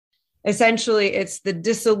essentially it's the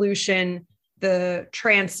dissolution, the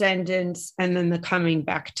transcendence, and then the coming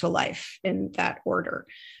back to life in that order.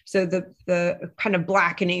 So the kind of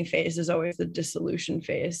blackening phase is always the dissolution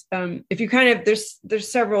phase. If you kind of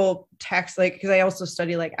there's several texts, like, because I also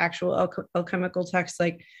study like actual alchemical texts,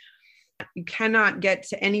 like you cannot get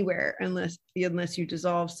to anywhere unless you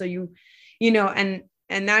dissolve. So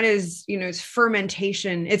and that is, it's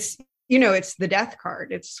fermentation. It's, it's the death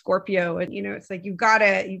card. It's Scorpio. And, it's like, you've got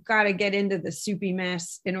to get into the soupy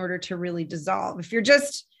mess in order to really dissolve. If you're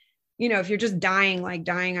just, if you're just dying, like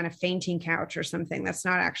dying on a fainting couch or something, that's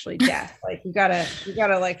not actually death. Like you gotta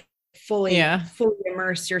like fully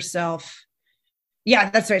immerse yourself. Yeah,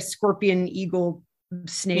 that's right. Scorpion, eagle,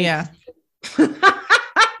 snake. Yeah.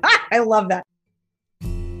 I love that.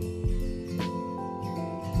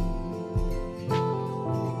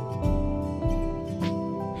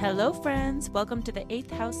 Hello, friends. Welcome to the 8th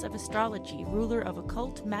house of astrology, ruler of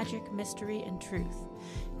occult, magic, mystery, and truth.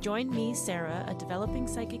 Join me, Sarah, a developing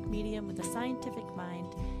psychic medium with a scientific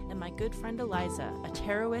mind, and my good friend Eliza, a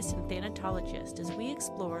tarotist and thanatologist, as we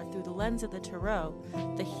explore through the lens of the tarot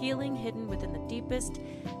the healing hidden within the deepest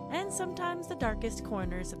and sometimes the darkest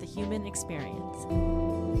corners of the human experience.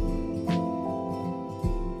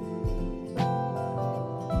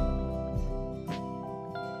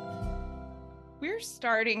 We're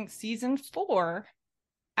starting season 4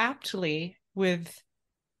 aptly with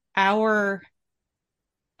our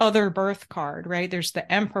other birth card, right? There's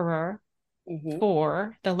the Emperor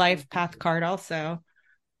for the life path card also,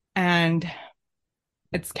 and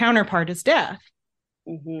its counterpart is death.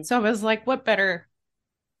 So I was like, what better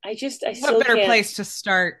place to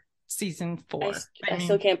start season 4? I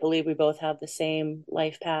still can't believe we both have the same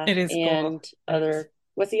life path. It is and cool.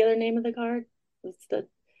 What's the other name of the card? What's the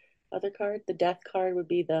other card? The death card would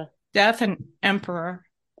be the Death and Emperor.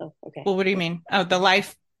 Oh, okay. Well, what do you mean? Oh, the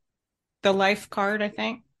life card, I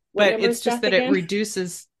think. But it's just that again? It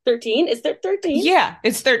reduces 13. Is there 13? Yeah,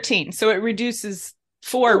 it's 13. So it reduces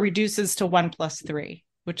 4 reduces to 1 plus 3,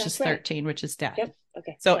 which That's is 13, right. Which is death. Yep.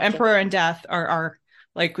 Okay. So gotcha. Emperor and death are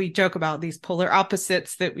like, we joke about these polar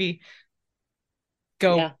opposites that we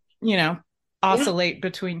go, oscillate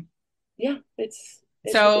between. Yeah, it's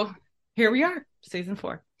so really... Here we are, season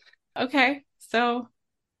 4. Okay, so,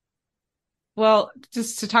 well,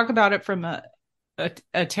 just to talk about it from a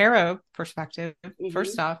tarot perspective,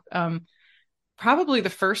 first off, probably the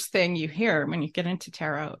first thing you hear when you get into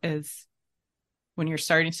tarot is when you're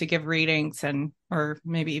starting to give readings or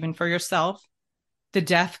maybe even for yourself, the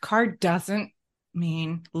death card doesn't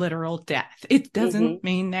mean literal death. It doesn't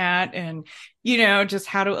mean that. And, just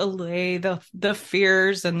how to allay the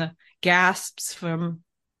fears and the gasps from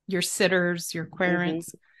your sitters, your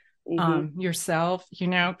querents. Yourself,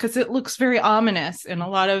 because it looks very ominous, and a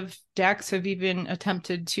lot of decks have even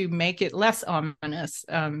attempted to make it less ominous,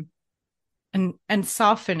 and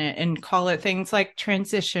soften it and call it things like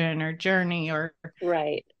transition or journey or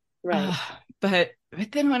right. But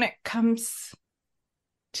then when it comes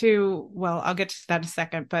to, well, I'll get to that in a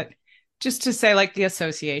second, but just to say, like, the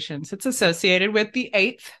associations, it's associated with the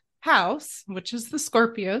 8th house, which is the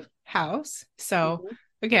Scorpio house. So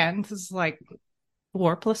again, this is like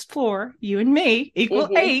 4 plus 4, you and me, equal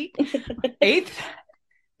 8. 8th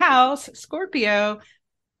house, Scorpio.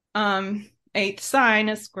 8th sign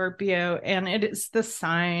is Scorpio, and it is the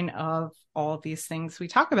sign of all these things we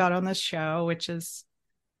talk about on this show, which is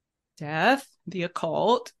death, the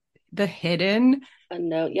occult, the hidden,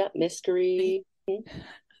 unknown, mystery.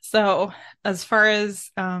 So as far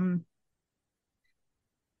as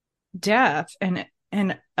death and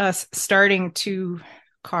us starting 2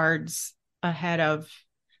 cards ahead of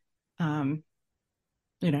where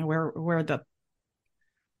the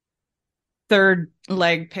third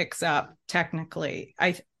leg picks up, technically,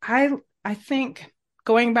 I think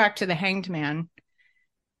going back to the Hanged Man,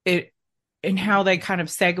 it and how they kind of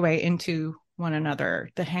segue into one another.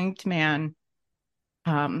 The Hanged Man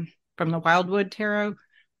from the Wildwood Tarot,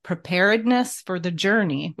 preparedness for the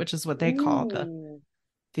journey, which is what they call the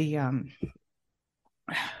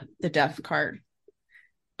death card.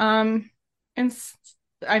 And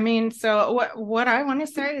I mean, so what I want to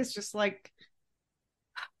say is just like,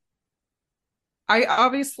 I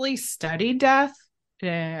obviously studied death.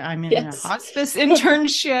 I'm in a hospice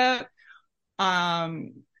internship.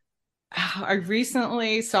 I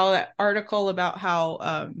recently saw that article about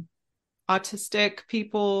how autistic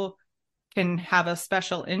people can have a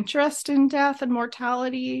special interest in death and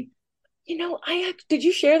mortality. Did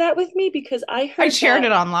you share that with me? Because I shared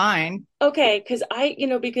it online. Okay, because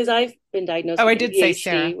I've been diagnosed with I did ADHD, say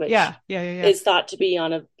Sarah. Which yeah. is thought to be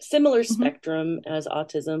on a similar spectrum as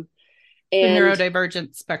autism. The And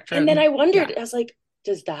neurodivergent spectrum. and then I wondered, Yeah. I was like,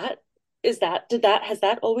 has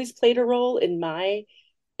that always played a role in my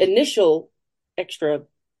initial extra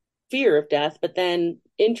fear of death, but then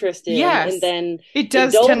interest in, and Yes. then It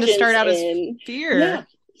does tend to start indulgence out as in. Yeah, fear.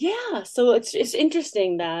 yeah. So it's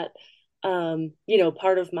interesting that you know,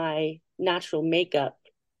 part of my natural makeup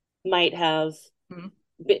might have Mhm.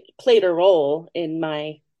 played a role in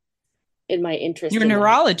my interest Your in that.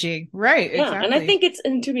 neurology. Right, Yeah, and I exactly. think it's,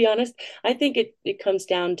 and to be honest, I think it comes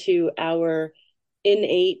down to our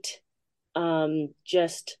innate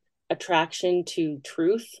just attraction to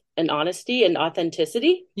truth and honesty and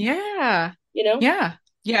authenticity, Yeah. you know? Yeah.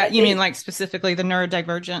 Yeah. I You mean think like specifically the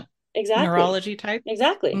neurodivergent exactly. neurology type?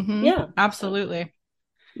 Exactly. Mm-hmm. Yeah. So, Absolutely.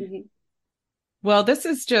 mhm. Well, this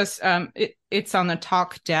is just it's on the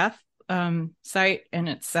Talk Death site, and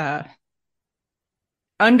it's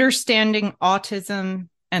understanding autism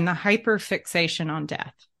and the hyperfixation on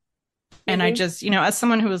death. And I Mhm. just, as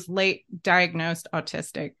someone who was late diagnosed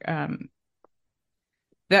autistic,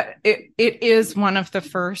 that it is one of the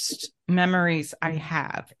first memories I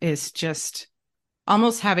have, is just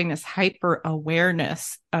almost having this hyper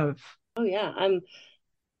awareness of. Oh yeah.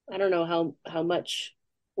 I don't know how much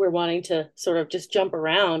we're wanting to sort of just jump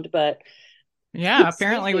around, but Yeah, excuse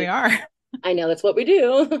apparently we me. are. I know that's what we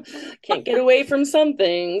do. Can't get away from some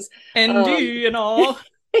things. Um, ND and all.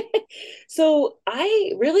 so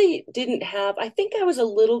I really didn't have, I think I was a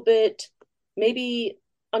little bit maybe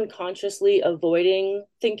unconsciously avoiding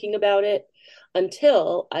thinking about it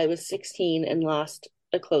until I was 16 and lost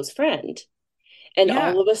a close friend. And Yeah,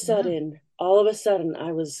 yeah, all of a sudden,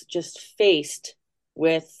 I was just faced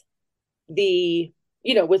with the,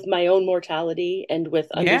 you know, with my own mortality and with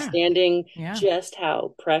yeah, understanding yeah. just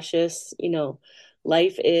how precious, you know,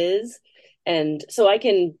 life is. And so I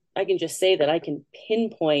can just say that I can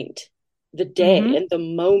pinpoint the day Mm-hmm. and the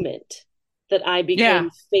moment that I Yeah, became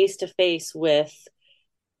face to face with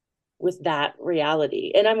that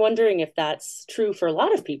reality. And I'm wondering if that's true for a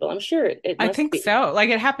lot of people. I'm sure it I must think be. so. Like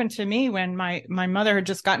it happened to me when my mother had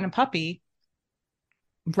just gotten a puppy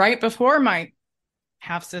right before my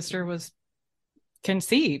half sister was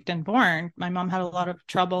conceived and born. My mom had a lot of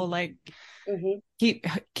trouble like Hmm.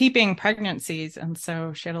 keeping pregnancies, and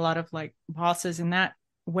so she had a lot of like losses in that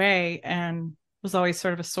way, and was always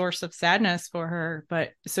sort of a source of sadness for her.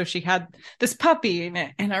 But so she had this puppy,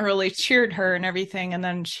 and I really cheered her and everything, and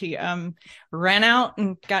then she ran out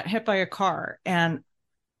and got hit by a car. And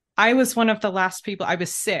I was one of the last people. I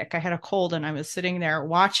was sick, I had a cold, and I was sitting there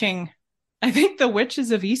watching, I think, The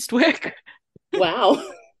Witches of Eastwick. Wow.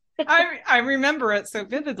 I remember it so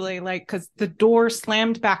vividly, like, because the door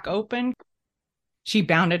slammed back open. She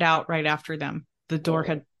bounded out right after them. The door Oh,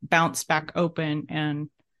 had bounced back open, and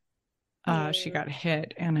she oh, got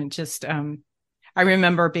hit. And it just, I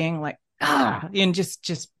remember being like, and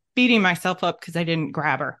just beating myself up because I didn't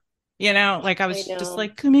grab her. Like I I was just know.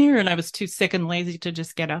 like, come here. And I was too sick and lazy to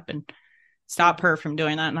just get up and stop Mhm. her from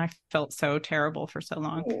doing that. And I felt so terrible for so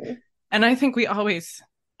long. Oh. And I think we always,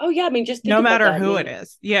 Oh, yeah. I mean, just think no about matter that. I who it mean,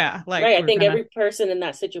 is, yeah, like right. I we're think gonna, every person in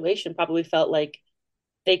that situation probably felt like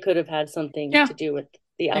they could have had something yeah, to do with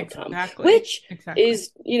the outcome, exactly, which exactly.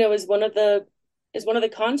 is, you know, is one of the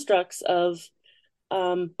constructs of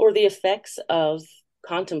or the effects of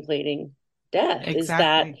contemplating death, is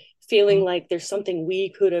that Exactly. feeling Mm-hmm. like there's something we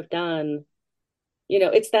could have done. You know,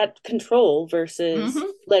 it's that control versus Mm-hmm.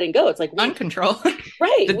 letting go. It's like Uncontrolled.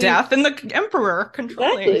 right, The death and the emperor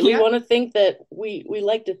controlling. exactly. We Yeah. want to think that we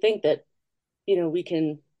like to think that, you know, we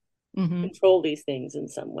can Mm-hmm. control these things in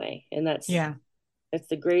some way, and Yeah. that's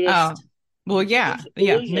the Oh, greatest well, yeah.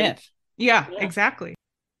 Yeah. illusion. Myth. Yeah, Yeah. exactly.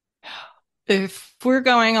 If we're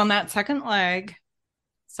going on that second leg,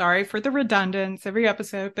 sorry for the redundance every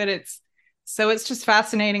episode, but it's just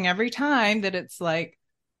fascinating every time that it's like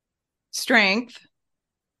strength,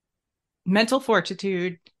 mental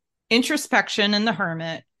fortitude, introspection in the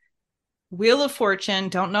hermit, wheel of fortune,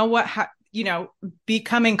 don't know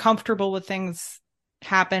becoming comfortable with things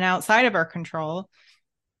happen outside of our control.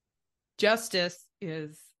 Justice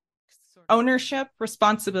is ownership,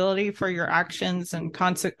 responsibility for your actions, and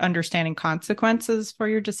understanding consequences for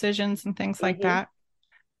your decisions and things like Hmm. that.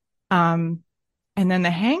 Um, and then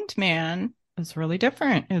the Hanged Man is really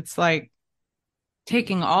different. It's like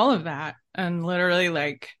taking all of that and literally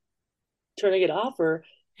like Turning it off, or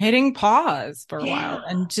hitting pause for a while yeah.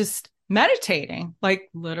 and just meditating, like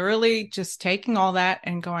literally just taking all that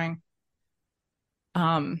and going,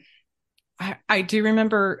 um, I do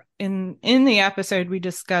remember in the episode we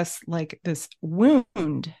discussed like this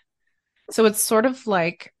wound. So it's sort of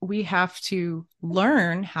like we have to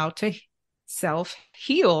learn how to self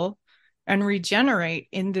heal and regenerate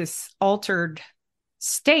in this altered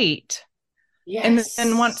state. Yes. And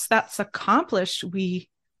then once that's accomplished, we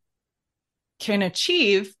can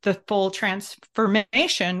achieve the full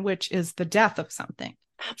transformation, which is the death of something.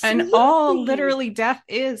 Absolutely. And all literally death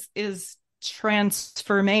is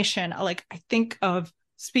transformation. Like, I think of,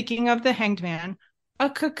 speaking of the Hanged Man, a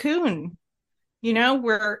cocoon,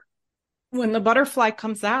 where when the butterfly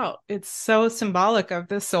comes out, it's so symbolic of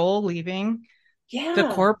the soul leaving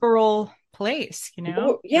the corporal place,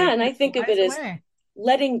 and I think of it as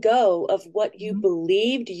letting go of what you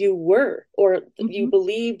believed you were, or you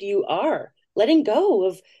believed you are. Letting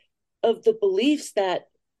go of the beliefs that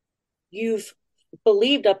you've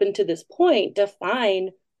believed up until this point define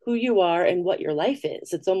who you are and what your life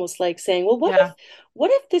is. It's almost like saying, well,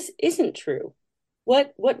 what if this isn't true?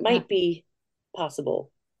 What might be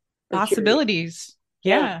possible? Possibilities.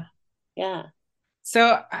 Yeah.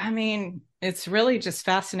 So, I mean, it's really just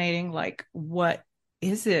fascinating. Like, what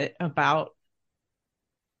is it about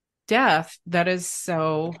death that is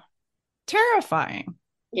so terrifying?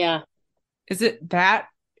 Yeah. Is it that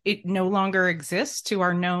it no longer exists to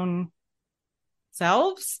our known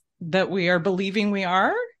selves, that we are believing we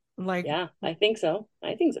are? Like, yeah, I think so.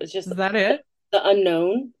 It's just, is that it? The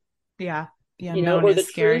unknown. Yeah. The unknown or is the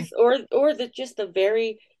scary. truth, or the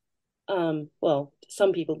very, well,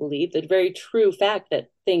 some people believe the very true fact that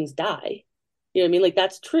things die. You know what I mean? Like,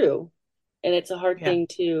 that's true. And it's a hard thing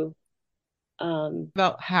to,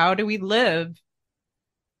 about how do we live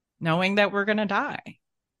knowing that we're going to die?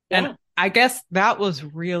 And I guess that was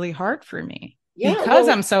really hard for me because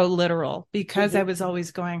I'm so literal, because I was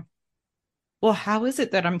always going, well, how is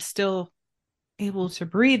it that I'm still able to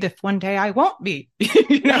breathe if one day I won't be? Right.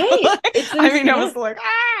 I was like,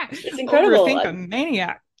 it's incredible. Overthink a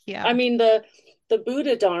maniac. Yeah. I mean, the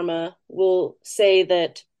Buddha Dharma will say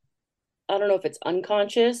that, I don't know if it's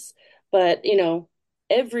unconscious, but the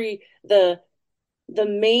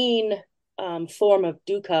main form of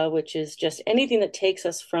dukkha, which is just anything that takes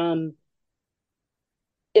us from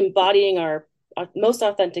embodying our most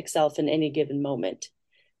authentic self in any given moment,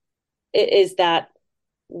 is that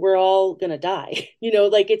we're all gonna die.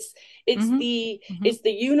 Like, it's the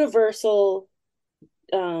universal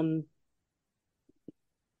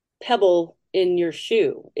pebble in your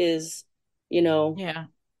shoe is,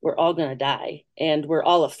 we're all gonna die, and we're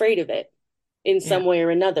all afraid of it in some way or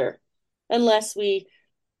another, unless we.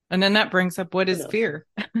 And then that brings up, what is fear?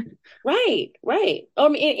 Right.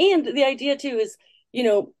 And the idea too is,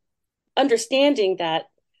 understanding that,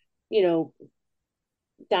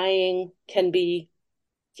 dying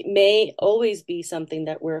may always be something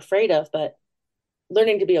that we're afraid of, but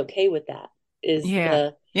learning to be okay with that is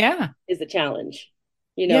the challenge.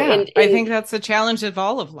 And I think that's the challenge of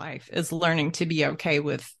all of life, is learning to be okay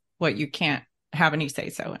with what you can't have any say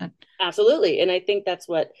so in. Absolutely. And I think that's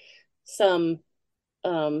what some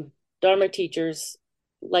Dharma teachers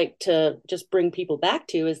like to just bring people back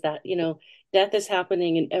to, is that, death is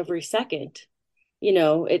happening in every second.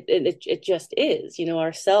 It just is.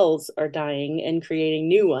 Our cells are dying and creating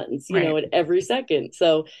new ones, at every second.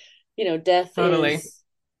 So, death is,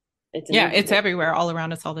 it's everywhere, all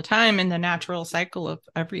around us all the time, in the natural cycle of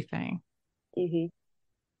everything.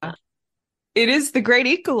 Mm-hmm. It is the great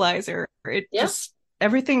equalizer. It just,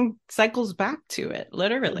 everything cycles back to it,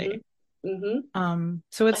 literally. Mm-hmm.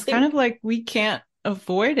 So it's kind of like we can't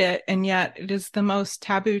avoid it, and yet it is the most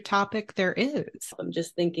taboo topic there is. I'm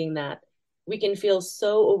just thinking that we can feel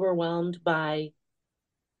so overwhelmed by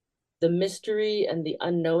the mystery and the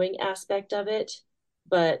unknowing aspect of it,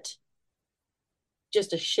 but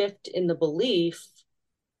just a shift in the belief.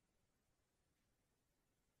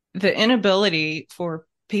 The inability for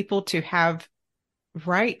people to have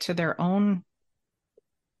right to their own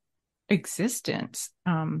existence,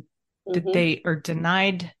 that they are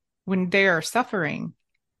denied when they are suffering,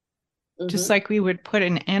 just like we would put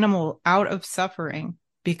an animal out of suffering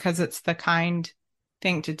because it's the kind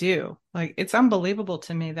thing to do. Like, it's unbelievable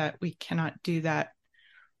to me that we cannot do that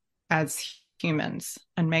as humans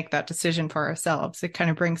and make that decision for ourselves. It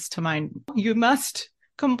kind of brings to mind, you must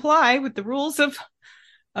comply with the rules of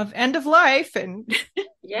end of life. And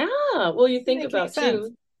well, you think about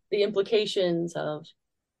too the implications of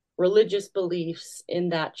religious beliefs in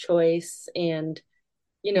that choice, and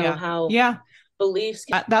how beliefs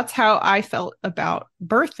that's how I felt about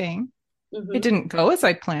birthing. It didn't go as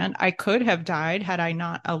I planned. I could have died had I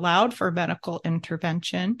not allowed for medical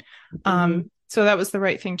intervention. So that was the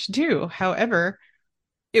right thing to do. However,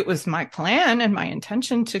 it was my plan and my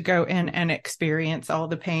intention to go in and experience all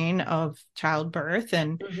the pain of childbirth.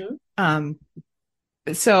 And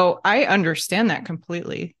so I understand that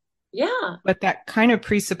completely. Yeah. But that kind of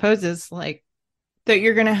presupposes like that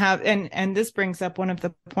you're going to have, and this brings up one of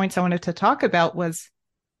the points I wanted to talk about was,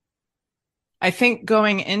 I think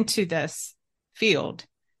going into this field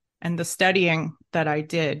and the studying that I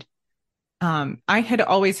did, I had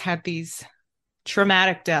always had these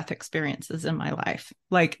traumatic death experiences in my life.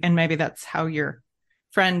 Like, and maybe that's how your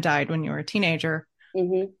friend died when you were a teenager.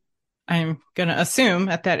 Mm-hmm. I'm going to assume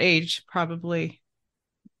at that age, probably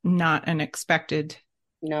not an expected,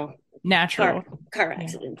 No, natural car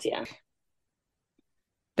accidents. Yeah.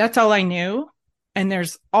 That's all I knew. And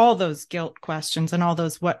there's all those guilt questions and all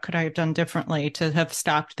those, what could I have done differently to have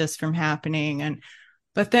stopped this from happening? And,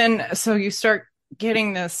 but then, so you start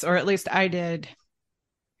getting this, or at least I did,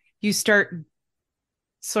 you start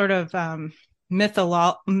sort of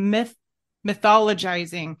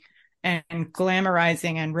mythologizing and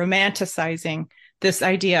glamorizing and romanticizing this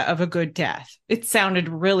idea of a good death. It sounded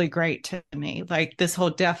really great to me, like this whole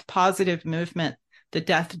death positive movement, the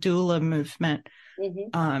death doula movement.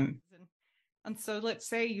 Mm-hmm. And so let's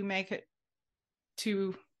say you make it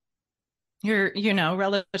to you're,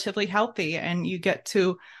 relatively healthy, and you get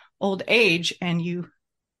to old age and you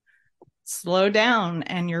slow down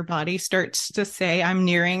and your body starts to say, I'm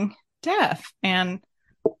nearing death. And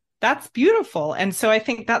that's beautiful. And so I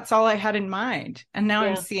think that's all I had in mind. And now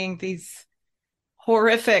I'm seeing these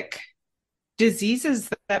horrific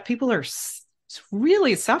diseases that people are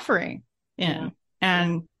really suffering in.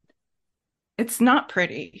 And it's not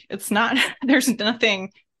pretty. It's not, there's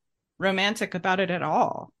nothing romantic about it at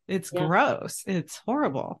all. It's gross. It's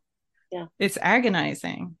horrible. Yeah. It's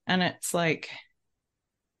agonizing. And it's like,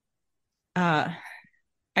 I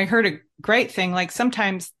heard a great thing. Like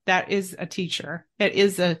sometimes that is a teacher. It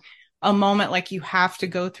is a moment like you have to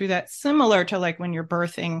go through that, similar to like when you're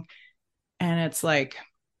birthing and it's like,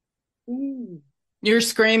 you're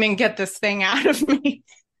screaming, get this thing out of me,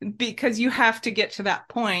 because you have to get to that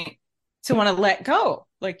point to want to let go.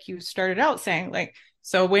 Like you started out saying, like,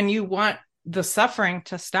 so when you want the suffering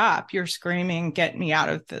to stop, you're screaming, get me out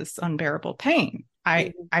of this unbearable pain.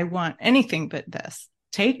 I want anything but this.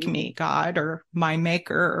 Take me, God, or my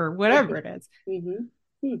maker, or whatever it is.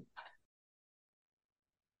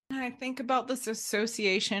 I think about this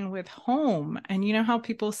association with home. And you know how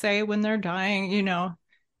people say when they're dying,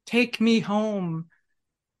 take me home.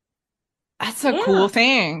 That's a cool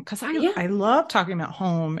thing, because I love talking about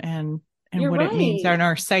home and what it means in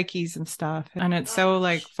our psyches and stuff. And it's so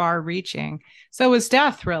like far reaching. So is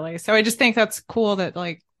death, really. So I just think that's cool that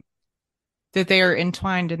like that they are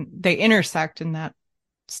entwined and they intersect in that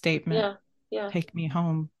statement. Take me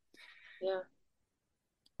home.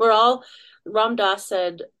 We're all, Ram Dass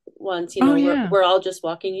said once, we're all just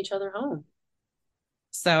walking each other home.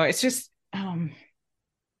 So it's just and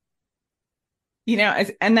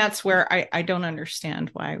that's where I don't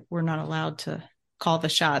understand why we're not allowed to call the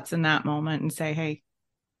shots in that moment and say, hey,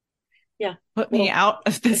 put me out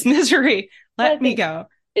of this misery, let me go.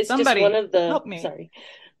 It's somebody just one of the help me.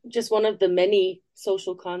 Just one of the many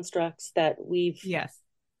social constructs that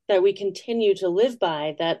that we continue to live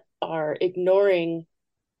by, that are ignoring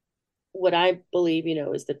what I believe,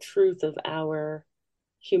 is the truth of our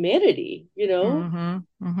humanity, and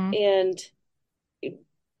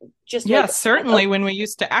just certainly when we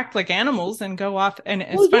used to act like animals and go off, and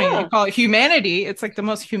it's funny you call it humanity. It's like the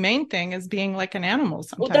most humane thing is being like an animal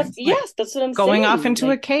sometimes. That's what I'm going saying. Off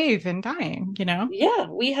into a cave and dying,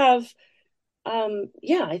 we have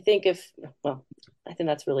I think I think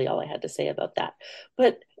that's really all I had to say about that.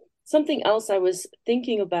 But something else I was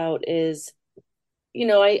thinking about is,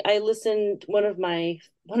 I listened, one of my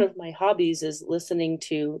hobbies is listening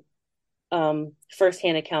to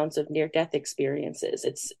firsthand accounts of near-death experiences.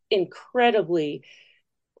 It's incredibly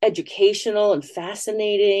educational and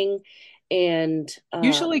fascinating, and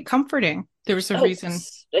usually comforting. There was a reason.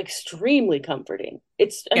 Extremely comforting. I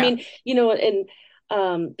mean, and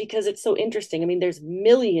because it's so interesting. I mean, there's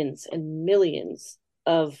millions and millions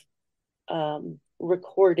of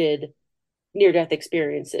recorded near-death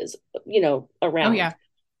experiences, around.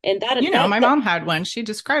 And that, my mom had one. She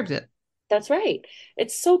described it. That's right.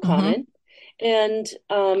 It's so common. And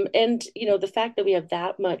the fact that we have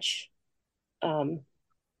that much data,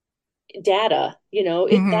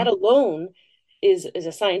 that alone is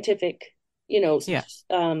a scientific,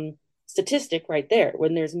 statistic right there,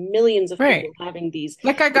 when there's millions of people having these,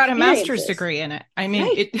 like I got a master's degree in it. I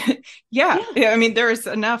mean, I mean, there's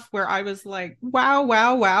enough where I was like,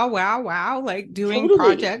 wow, like doing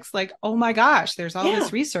projects like, oh my gosh, there's all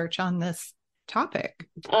this research on this topic.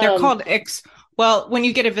 They're called when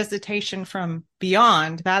you get a visitation from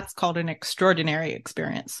beyond, that's called an extraordinary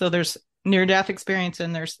experience. So there's near-death experience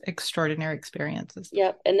and there's extraordinary experiences.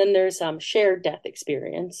 Yep. And then there's shared death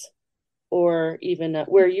experience, or even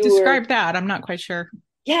where you describe that. I'm not quite sure.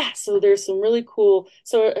 Yeah. So there's some really cool.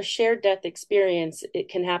 So a shared death experience, it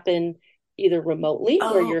can happen either remotely,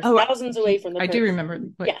 where you're thousands away from the person. I do remember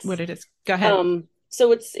what it is. Go ahead.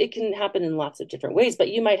 So it can happen in lots of different ways, but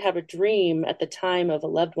you might have a dream at the time of a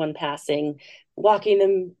loved one passing, walking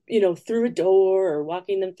them, through a door or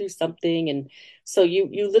walking them through something. And so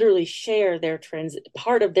you literally share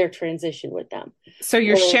part of their transition with them. So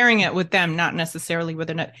you're sharing it with them, not necessarily with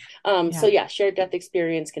another. So yeah, shared death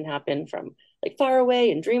experience can happen from like far away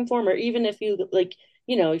in dream form, or even if you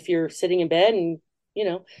if you're sitting in bed and,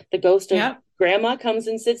 the ghost of grandma comes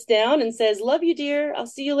and sits down and says, "Love you, dear. I'll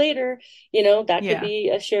see you later." That could be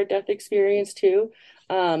a shared death experience too.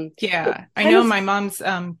 I know my mom's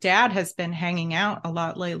dad has been hanging out a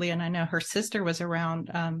lot lately, and I know her sister was around.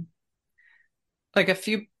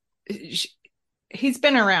 He's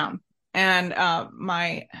been around, and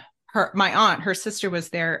my aunt, her sister was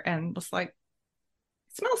there and was like,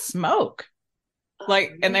 "It smells smoke."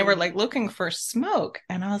 And they were like looking for smoke,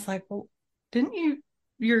 and I was like, "Well, didn't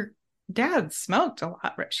your dad smoked a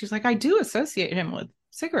lot?" She's like, "I do associate him with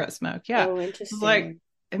cigarette smoke." Yeah. Oh, interesting. Like,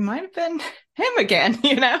 it might have been him again,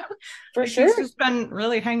 For sure. He's just been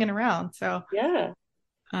really hanging around. So yeah.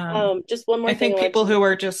 Just one more thing. I think people who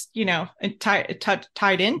are just,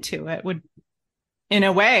 tied into it would, in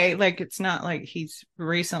a way, like, it's not like he's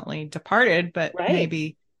recently departed, but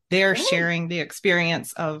maybe they're sharing the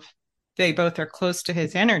experience of, they both are close to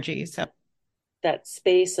his energy. So that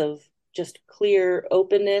space of just clear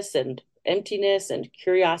openness and emptiness and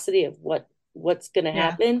curiosity of what's going to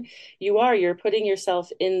happen. You're putting yourself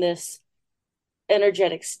in this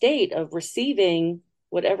energetic state of receiving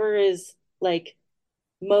whatever is like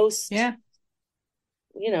most needed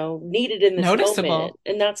in this noticeable moment.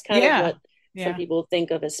 And that's kind of what some people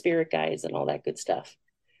think of as spirit guides and all that good stuff.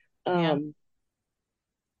 But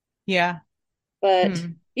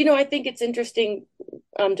I think it's interesting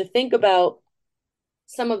to think about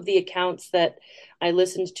some of the accounts that I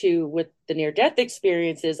listened to with the near-death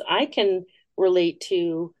experiences. I can relate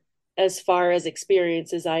to, as far as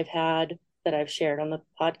experiences I've had that I've shared on the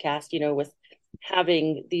podcast, with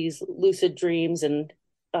having these lucid dreams and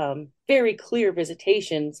very clear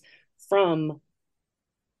visitations from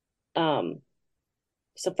a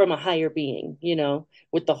higher being,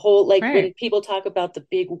 with the whole, when people talk about the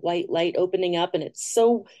big white light opening up and it's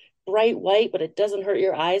so bright white, but it doesn't hurt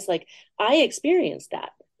your eyes. Like, I experienced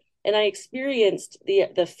that. And I experienced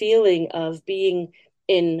the feeling of being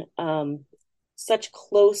in such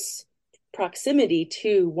close proximity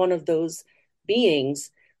to one of those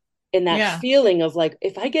beings. And that feeling of like,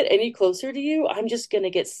 if I get any closer to you, I'm just going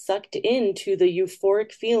to get sucked into the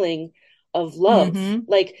euphoric feeling of love. Mm-hmm.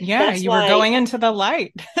 Like, you were going into the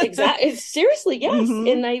light. Exactly. Seriously. Yes.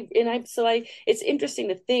 Mm-hmm. It's interesting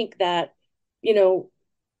to think that,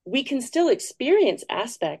 we can still experience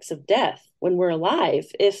aspects of death when we're alive.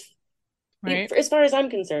 As far as I'm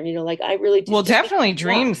concerned, I really do. Well, definitely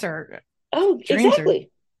dreams are. Oh, exactly.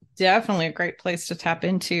 Definitely a great place to tap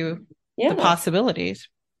into the possibilities.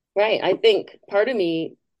 Right. I think part of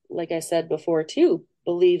me, like I said before too,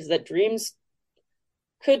 believes that dreams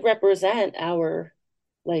could represent our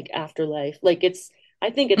afterlife. I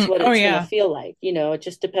think it's what it's going to feel like. It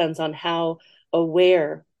just depends on how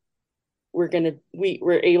aware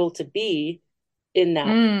we're able to be in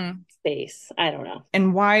that space. I don't know.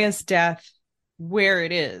 And why is death where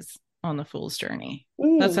it is on the fool's journey?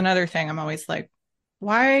 That's another thing. I'm always like,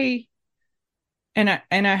 why? And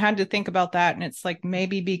I had to think about that. And it's like,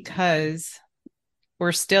 maybe because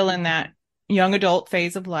we're still in that young adult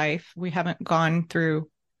phase of life. We haven't gone through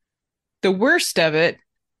the worst of it.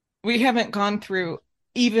 We haven't gone through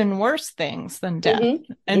even worse things than death.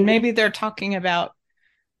 Mm-hmm. And maybe they're talking about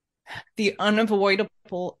the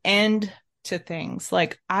unavoidable end to things.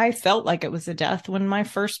 Like, I felt like it was a death when my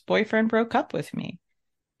first boyfriend broke up with me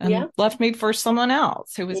and left me for someone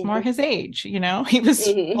else who was more his age. He was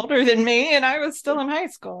older than me and I was still in high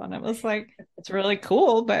school. And it was like, it's really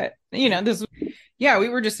cool. But, we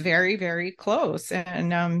were just very, very close.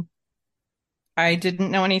 And I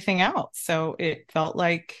didn't know anything else. So it felt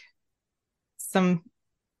like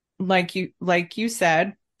like you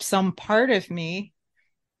said, some part of me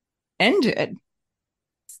ended.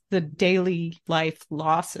 The daily life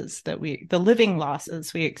losses the living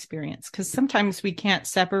losses we experience, because sometimes we can't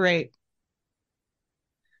separate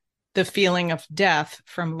the feeling of death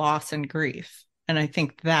from loss and grief. And I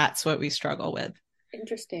think that's what we struggle with.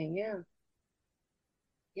 Interesting. Yeah.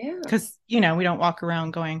 Because, we don't walk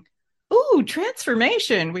around going, "Ooh, oh,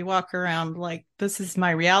 transformation. We walk around like this is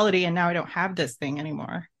my reality and now I don't have this thing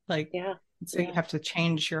anymore. Like, Yeah. so you have to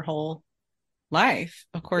change your whole life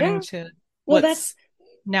according to well, what's that's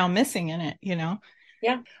now missing in it, you know?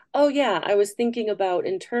 yeah. Oh yeah. I was thinking about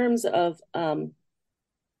in terms of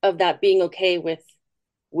that being okay with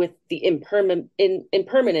the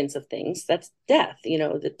impermanence of things. That's death, you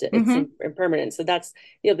know, that it's Mm-hmm. impermanent. So that's,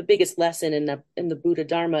 you know, the biggest lesson in the Buddha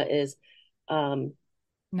Dharma is you know,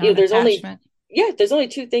 Non-attachment. there's only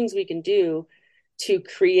two things we can do to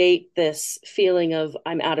create this feeling of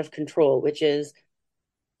I'm out of control, which is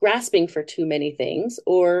grasping for too many things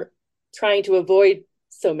or trying to avoid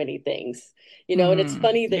so many things, you know. And it's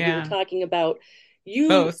funny that you were Yeah. talking about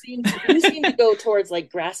Both. you seem to go towards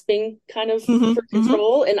like grasping kind of Mm-hmm. for Mm-hmm.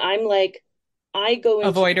 control, and I'm like I go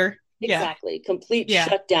into Avoider. Yeah. exactly complete Yeah.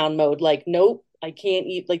 shutdown mode, like nope, I can't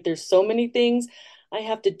eat, like there's so many things I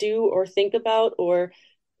have to do or think about or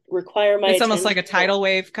require my It's almost like attention a tidal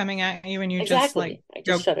wave coming at you and you just like exactly, I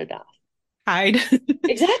just go shut it off. hide.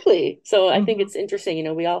 Exactly. So I think Mm-hmm. it's interesting, you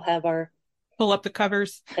know, we all have our Pull up the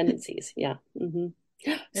covers. tendencies. Yeah. Hmm.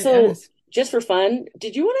 It So, is. just for fun,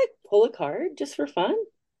 did you want to pull a card just for fun?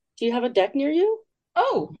 Do you have a deck near you?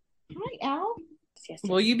 Oh, hi, Al. Yes, yes.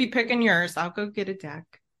 Will you be picking yours? I'll go get a deck.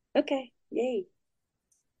 Okay. Yay.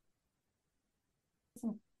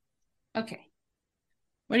 Okay.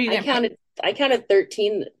 What are you gonna pick? I counted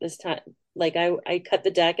 13 this time. Like I cut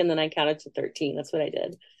the deck and then I counted to 13. That's what I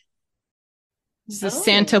did. This is a Oh,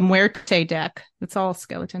 Santa Muerte deck. It's all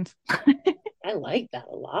skeletons. I like that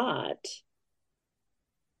a lot.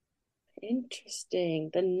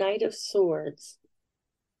 Interesting. The Knight of Swords.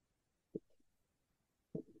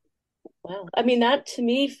 Wow. I mean, that to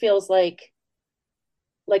me feels like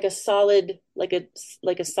a solid like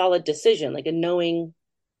a solid decision, like a knowing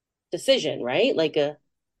decision, right? Like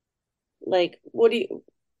what do you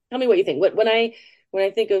tell me what you think? What when I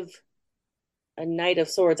think of a Knight of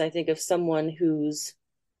Swords, I think of someone who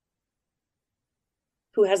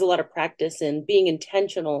has a lot of practice in being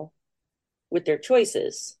intentional with their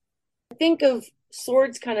choices. I think of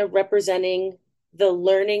swords kind of representing the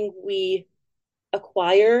learning we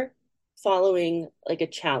acquire following like a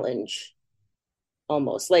challenge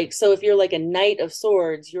almost. Like so if you're like a Knight of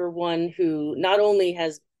Swords, you're one who not only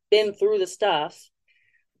has been through the stuff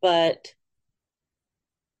but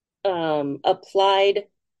applied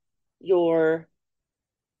your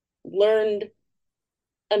learned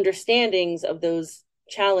understandings of those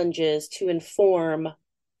challenges to inform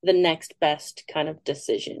the next best kind of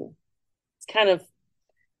decision. It's kind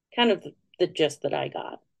of the gist that I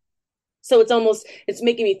got. So it's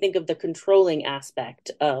making me think of the controlling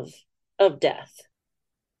aspect of death.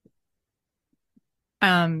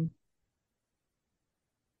 Um,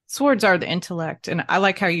 Swords are the intellect, and I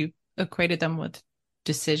like how you equated them with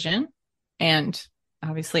decision and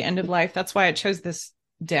obviously end of life. That's why I chose this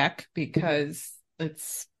deck because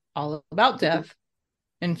it's all about death.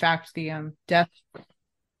 In fact, the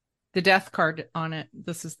death card on it.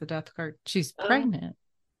 This is the death card. She's pregnant.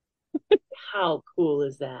 How cool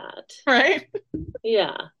is that? Right?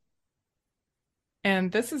 Yeah.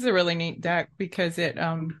 And this is a really neat deck because it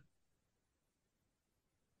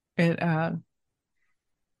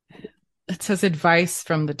says advice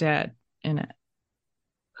from the dead in it.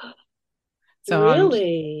 So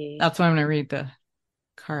really? that's why I'm going to read the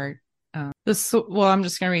card. I'm just going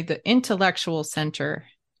to read the intellectual center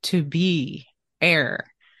to be air.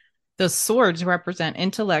 The swords represent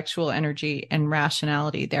intellectual energy and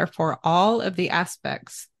rationality. Therefore, all of the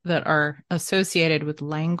aspects that are associated with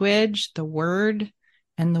language, the word,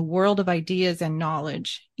 and the world of ideas and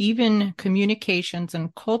knowledge, even communications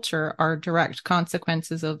and culture, are direct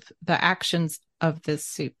consequences of the actions of this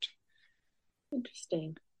suit.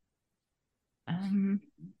 Interesting.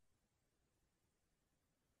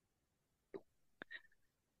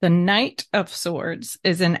 The Knight of Swords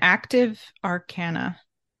is an active arcana.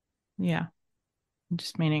 Yeah.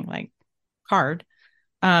 Just meaning like card.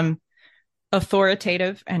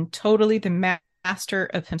 Authoritative and totally the master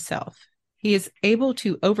of himself. He is able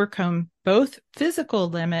to overcome both physical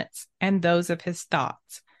limits and those of his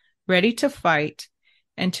thoughts, ready to fight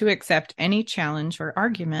and to accept any challenge or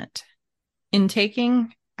argument. In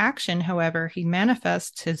taking action, however, he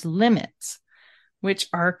manifests his limits, which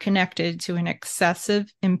are connected to an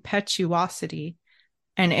excessive impetuosity,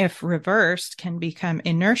 and if reversed, can become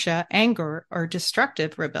inertia, anger, or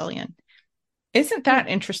destructive rebellion. Isn't that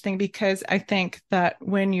interesting? Because I think that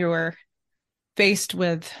when you're faced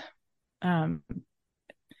with, when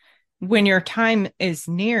your time is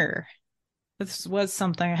near, this was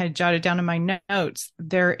something I had jotted down in my notes,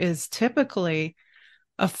 there is typically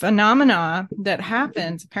a phenomena that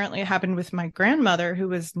happens. Apparently it happened with my grandmother, who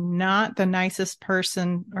was not the nicest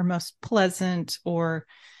person or most pleasant or,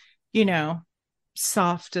 you know,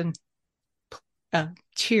 soft and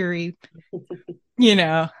cheery, you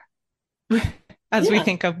know, as we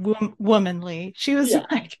think of womanly. She was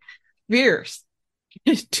like fierce,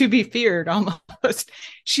 to be feared almost.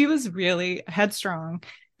 She was really headstrong.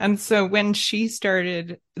 And so when she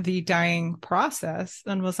started the dying process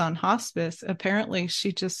and was on hospice, apparently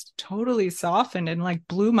she just totally softened and like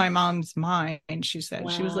blew my mom's mind. She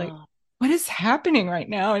said, she was like, what is happening right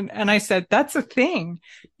now? And I said, that's a thing.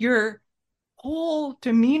 Your whole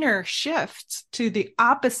demeanor shifts to the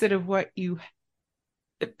opposite of what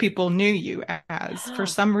people knew you as. For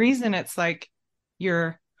some reason, it's like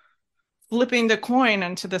you're flipping the coin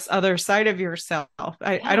into this other side of yourself.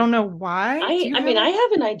 I don't know why. I mean, I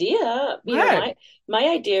have an idea. You know, my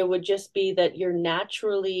idea would just be that you're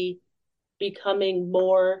naturally becoming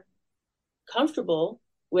more comfortable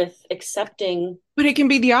with accepting, but it can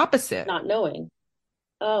be the opposite. Not knowing.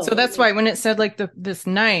 Oh, so that's why when it said like this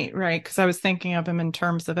night, right? Because I was thinking of him in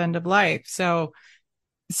terms of end of life. So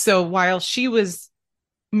while she was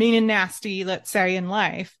mean and nasty, let's say, in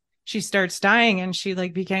life, she starts dying and she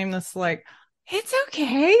like became this like, it's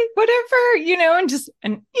okay, whatever, you know,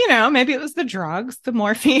 and you know, maybe it was the drugs, the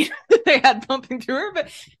morphine that they had pumping through her.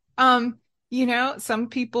 But you know, some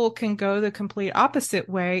people can go the complete opposite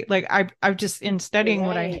way. Like I've just in studying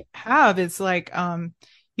what I have, it's like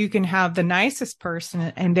you can have the nicest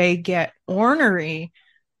person and they get ornery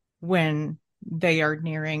when they are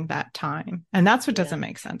nearing that time. And that's what doesn't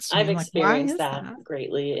make sense to me. I've experienced that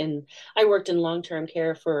greatly. And I worked in long-term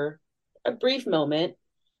care for a brief moment.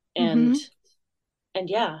 And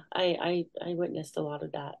yeah, I witnessed a lot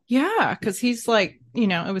of that. Yeah, because he's like, you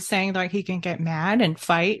know, it was saying like he can get mad and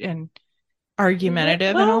fight and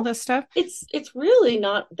argumentative and all this stuff. It's really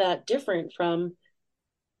not that different from,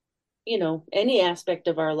 you know, any aspect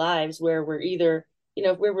of our lives where we're either, you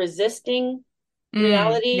know, if we're resisting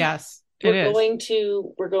reality. Yes. We're going,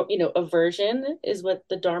 you know, aversion is what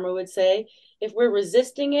the Dharma would say. If we're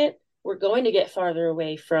resisting it, we're going to get farther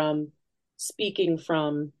away from speaking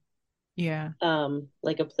from,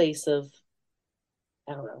 like a place of,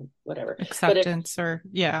 I don't know, whatever. Acceptance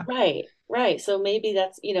Right. So maybe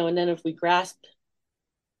that's, you know, and then if we grasp,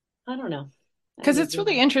 I don't know. Because it's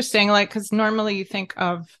really interesting, like, because normally you think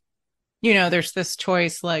of, you know, there's this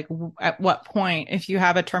choice, like at what point, if you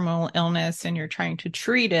have a terminal illness and you're trying to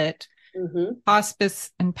treat it,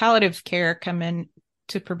 hospice and palliative care come in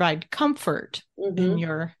to provide comfort in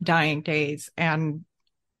your dying days. And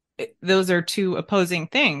those are two opposing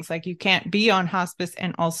things. Like you can't be on hospice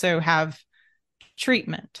and also have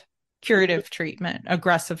treatment, curative treatment,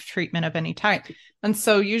 aggressive treatment of any type. And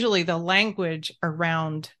so usually the language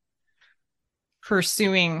around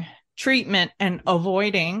pursuing treatment and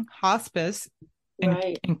avoiding hospice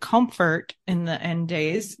and comfort in the end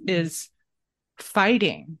days is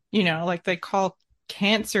fighting, you know, like they call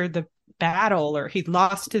cancer the battle, or he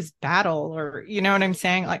lost his battle, or you know what I'm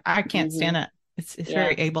saying? Like I can't stand it. It's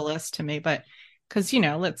very ableist to me, but because, you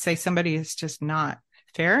know, let's say somebody is just not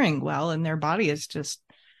faring well and their body is just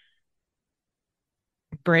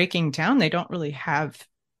breaking down. They don't really have,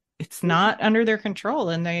 it's not under their control,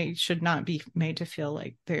 and they should not be made to feel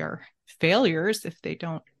like they are failures if they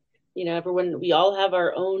don't. You know, we all have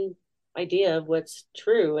our own idea of what's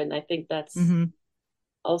true. And I think that's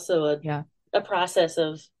also a process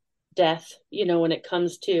of death, you know, when it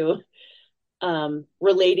comes to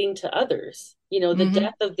relating to others, you know, the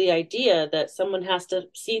death of the idea that someone has to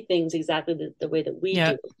see things exactly the way that we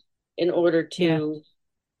do in order to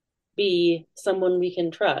be someone we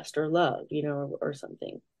can trust or love, you know, or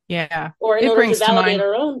something. Yeah. Or in order to validate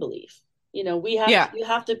our own belief. You know, you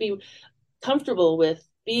have to be comfortable with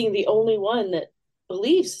being the only one that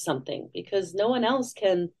believes something, because no one else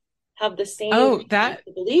can have the same to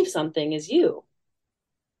believe something as you.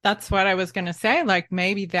 That's what I was going to say. Like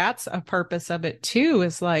maybe that's a purpose of it too,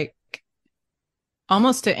 is like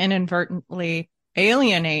almost to inadvertently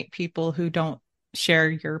alienate people who don't share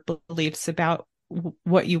your beliefs about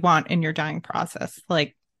what you want in your dying process,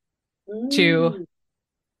 like to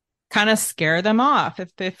kind of scare them off.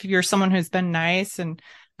 If you're someone who's been nice and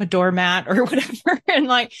a doormat or whatever, and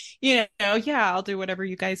like, you know, I'll do whatever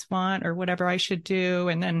you guys want or whatever I should do.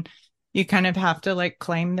 And then you kind of have to like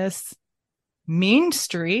claim this mean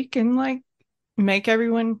streak and like make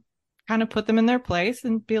everyone kind of put them in their place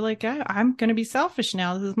and be like, I'm going to be selfish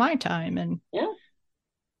now. This is my time. And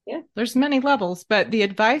there's many levels, but the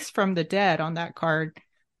advice from the dead on that card,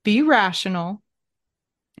 be rational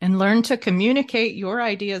and learn to communicate your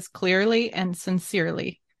ideas clearly and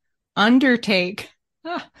sincerely. Undertake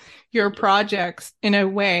your projects in a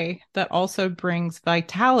way that also brings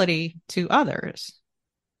vitality to others.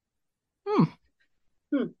 Hmm.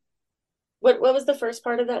 What was the first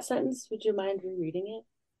part of that sentence? Would you mind rereading it?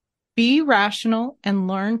 Be rational and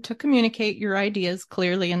learn to communicate your ideas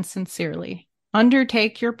clearly and sincerely.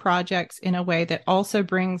 Undertake your projects in a way that also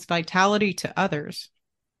brings vitality to others.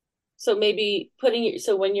 So maybe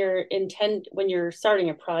when you're starting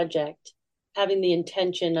a project, having the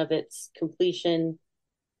intention of its completion,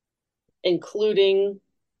 including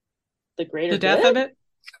the greater the death good? of it.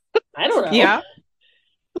 I don't know. Yeah.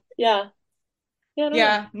 Yeah. Yeah.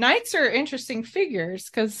 Yeah. Knights are interesting figures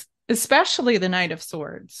because especially the Knight of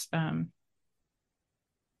Swords.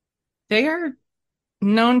 They are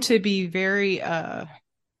known to be very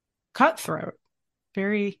cutthroat,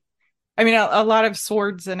 very, I mean, a lot of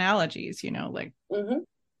swords analogies, like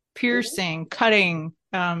piercing, cutting,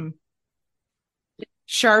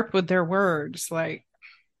 sharp with their words, like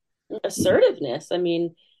assertiveness. I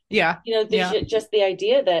mean, there's just the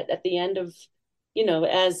idea that at the end of,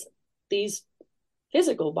 as these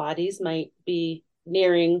physical bodies might be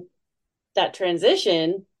nearing that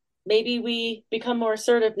transition, maybe we become more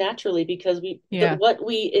assertive naturally because what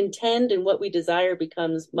we intend and what we desire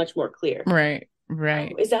becomes much more clear. Right.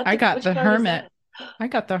 Is that I got the Hermit. I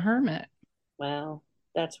got the Hermit. Wow,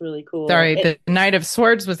 that's really cool. Sorry, the Knight of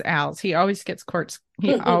Swords was Al's. He always gets courts.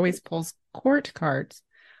 He always pulls court cards.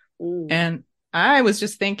 And I was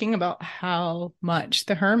just thinking about how much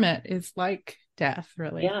the Hermit is like death,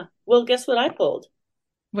 really. Yeah. Well, guess what I pulled?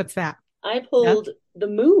 What's that? I pulled the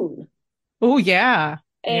Moon. Oh, yeah.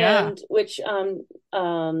 And which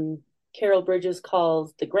Carol Bridges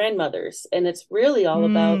calls the grandmothers. And it's really all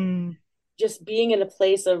about just being in a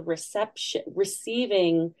place of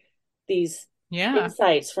receiving these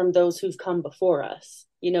insights from those who've come before us.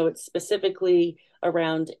 It's specifically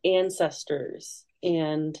around ancestors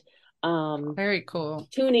and very cool.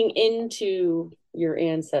 Tuning into your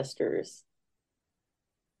ancestors.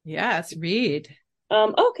 Yes, read.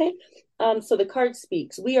 Okay. So the card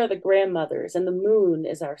speaks. We are the grandmothers, and the moon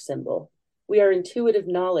is our symbol. We are intuitive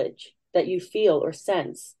knowledge that you feel or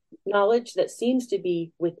sense, knowledge that seems to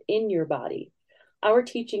be within your body. Our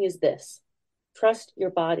teaching is this: trust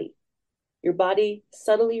your body. Your body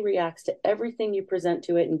subtly reacts to everything you present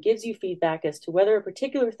to it and gives you feedback as to whether a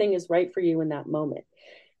particular thing is right for you in that moment.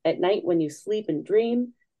 At night, when you sleep and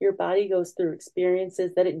dream, your body goes through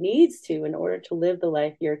experiences that it needs to in order to live the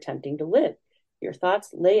life you're attempting to live. Your thoughts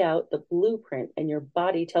lay out the blueprint, and your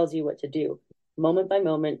body tells you what to do, moment by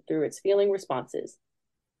moment, through its feeling responses.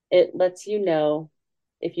 It lets you know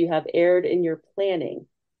if you have erred in your planning.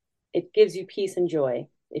 It gives you peace and joy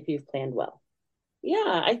if you've planned well.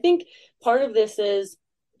 Yeah, I think part of this is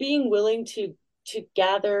being willing to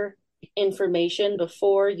gather information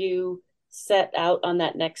before you set out on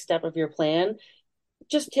that next step of your plan.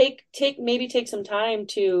 Just take some time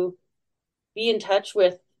to be in touch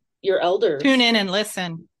with your elders. Tune in and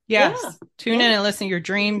listen. Yes. Tune in and listen. Your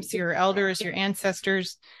dreams, your elders, your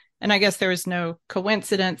ancestors. And I guess there was no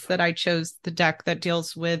coincidence that I chose the deck that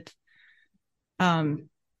deals with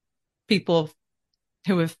people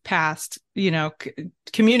who have passed,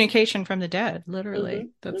 communication from the dead, literally.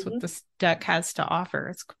 That's what this deck has to offer.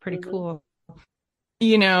 It's pretty cool.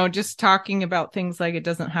 Just talking about things like it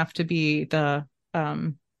doesn't have to be the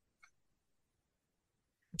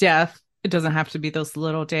death. It doesn't have to be those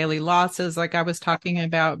little daily losses like I was talking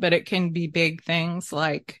about, but it can be big things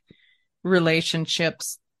like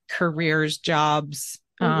relationships, careers, jobs,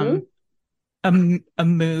 a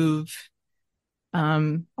move.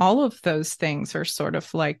 All of those things are sort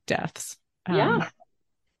of like deaths. And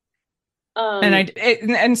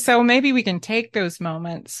so maybe we can take those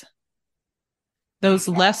moments, those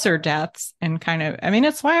lesser deaths, and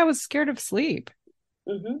it's why I was scared of sleep.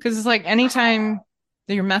 Because it's like anytime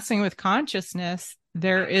you're messing with consciousness,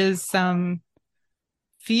 there is some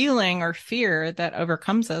feeling or fear that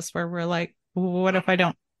overcomes us where we're like, what if I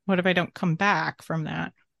don't come back from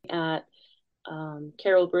that? At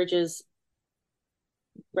Carol Bridges'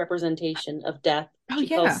 representation of death, she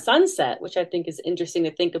calls sunset, which I think is interesting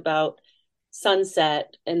to think about.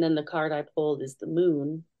 Sunset, and then the card I pulled is the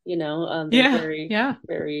moon. They're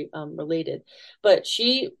very related. But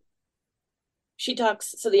she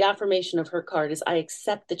talks, so the affirmation of her card is, I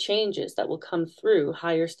accept the changes that will come through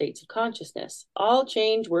higher states of consciousness. All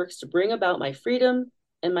change works to bring about my freedom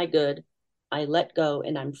and my good. I let go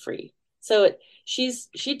and I'm free. So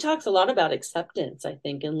she talks a lot about acceptance, I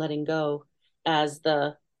think, and letting go as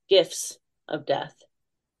the gifts of death.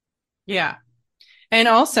 Yeah. And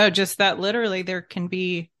also just that literally there can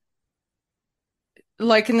be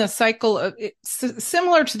like in the cycle of it's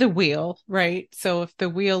similar to the wheel, right? So if the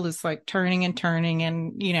wheel is like turning and turning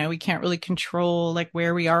and, you know, we can't really control like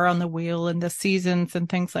where we are on the wheel and the seasons and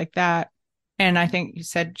things like that. And I think you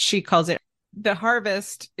said she calls it the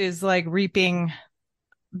harvest is like reaping,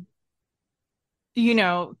 you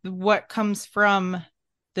know, what comes from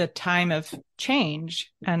the time of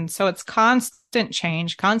change. And so it's constant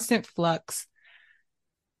change, constant flux,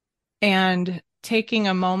 and taking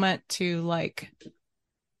a moment to like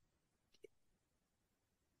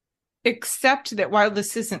accept that while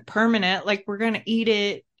this isn't permanent, like we're going to eat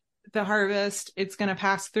it, the harvest, it's going to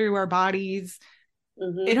pass through our bodies.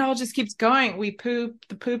 It all just keeps going. We poop,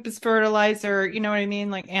 the poop is fertilizer, you know what I mean?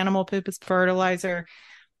 Like animal poop is fertilizer.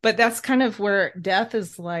 But that's kind of where death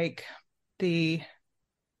is like the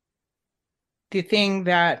thing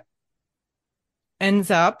that ends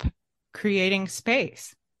up creating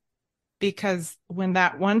space. Because when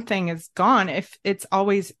that one thing is gone, if it's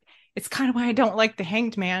always, it's kind of why I don't like the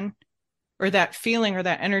Hanged Man or that feeling or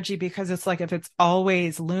that energy, because it's like if it's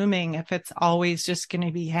always looming, if it's always just going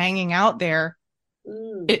to be hanging out there,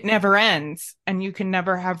 it never ends, and you can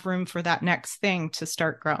never have room for that next thing to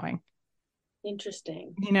start growing.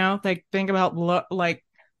 Interesting. You know, like think about like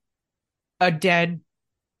a dead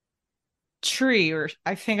tree, or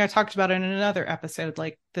I think I talked about it in another episode,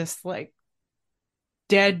 like this like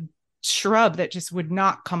dead shrub that just would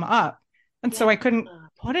not come up. And so I couldn't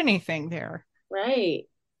put anything there. Right.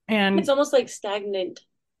 And it's almost like stagnant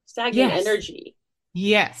yes. energy.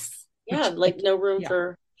 Yes. Yeah, which, like no room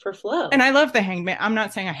for flow. And I love the Hangman. I'm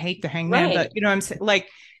not saying I hate the Hangman, right. But you know what I'm saying? Like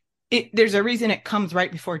there's a reason it comes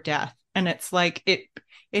right before death. And it's like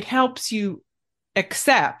it helps you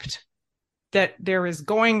accept that there is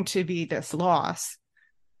going to be this loss,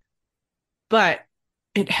 but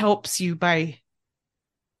it helps you by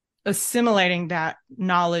assimilating that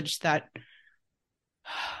knowledge that,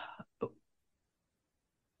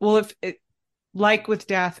 well, if it, like with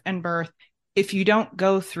death and birth, if you don't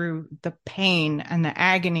go through the pain and the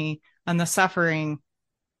agony and the suffering,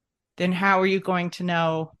 then how are you going to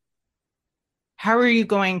know? How are you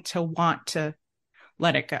going to want to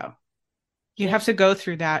let it go? You have to go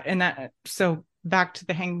through that. And that, so back to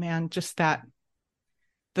the Hangman, just that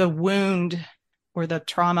the wound or the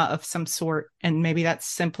trauma of some sort. And maybe that's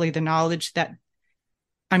simply the knowledge that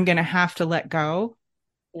I'm going to have to let go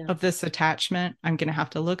of this attachment. I'm going to have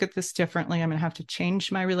to look at this differently. I'm going to have to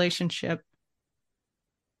change my relationship.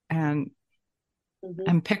 And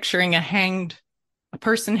I'm picturing a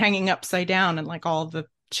person hanging upside down and like all the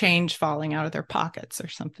change falling out of their pockets or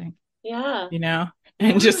something. Yeah. You know,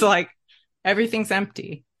 and just like everything's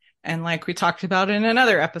empty. And like we talked about in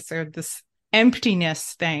another episode, this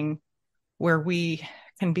emptiness thing where we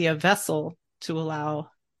can be a vessel to allow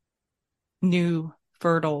new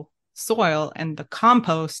fertile soil and the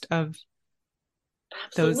compost of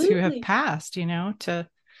those who have passed, you know, to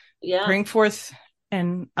bring forth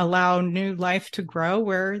and allow new life to grow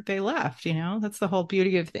where they left. You know, that's the whole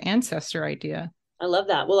beauty of the ancestor idea. I love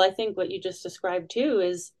that. Well, I think what you just described too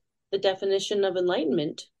is the definition of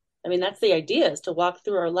enlightenment. I mean, that's the idea, is to walk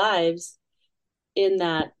through our lives in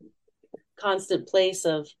that constant place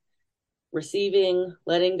of receiving,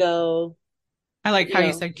 letting go. I like how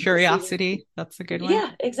you said curiosity. Receiving. That's a good one.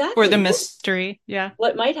 Yeah, exactly. Or the mystery. Yeah.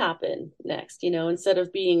 What might happen next, you know, instead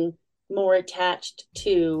of being more attached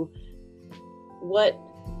to what's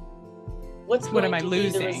going to be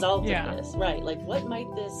the result of this, right? Like, what might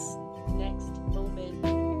this